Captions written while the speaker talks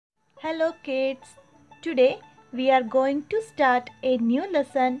Hello kids. Today we are going to start a new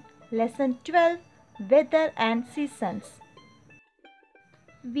lesson, Lesson 12, Weather and Seasons.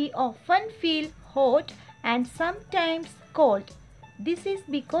 We often feel hot and sometimes cold. This is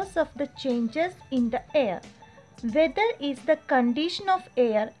because of the changes in the air. Weather is the condition of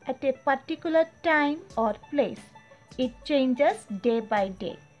air at a particular time or place. It changes day by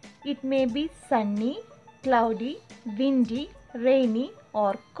day. It may be sunny, cloudy, windy, rainy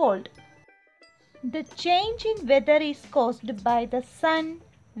or cold. The change in weather is caused by the sun,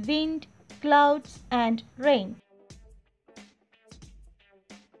 wind, clouds and rain.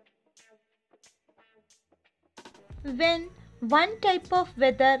 When one type of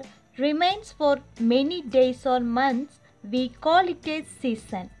weather remains for many days or months, we call it a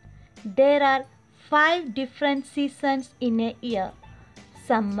season. There are 5 different seasons in a year: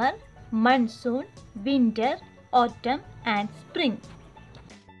 summer, monsoon, winter, autumn and spring.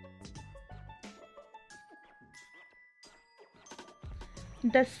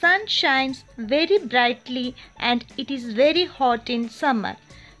 The sun shines very brightly and it is very hot in summer.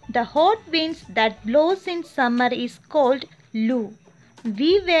 The hot winds that blows in summer is called loo.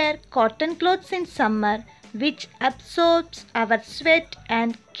 We wear cotton clothes in summer which absorbs our sweat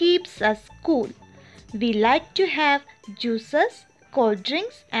and keeps us cool. We like to have juices, cold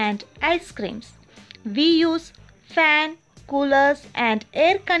drinks and ice creams. We use fan, coolers and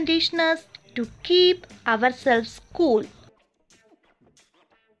air conditioners to keep ourselves cool.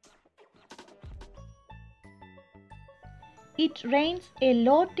 It rains a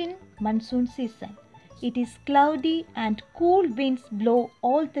lot in monsoon season. It is cloudy and cool winds blow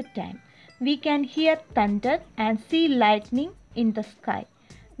all the time. We can hear thunder and see lightning in the sky.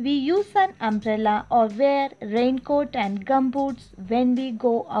 We use an umbrella or wear raincoat and gumboots when we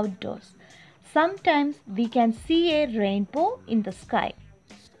go outdoors. Sometimes we can see a rainbow in the sky.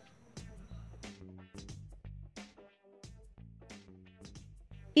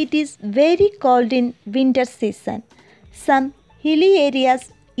 It is very cold in winter season. Some hilly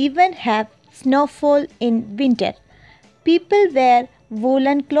areas even have snowfall in winter. People wear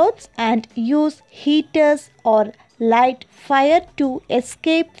woolen clothes and use heaters or light fire to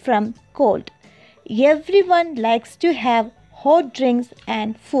escape from cold. Everyone likes to have hot drinks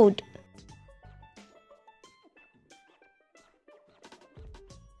and food.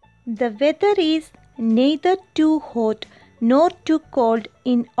 The weather is neither too hot nor too cold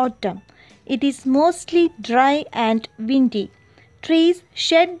in autumn. It is mostly dry and windy. Trees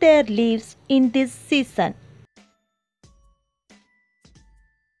shed their leaves in this season.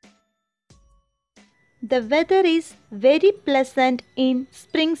 The weather is very pleasant in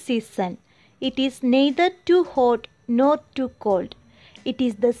spring season. It is neither too hot nor too cold. It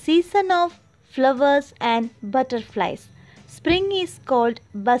is the season of flowers and butterflies. Spring is called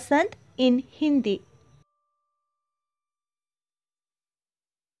Basant in Hindi.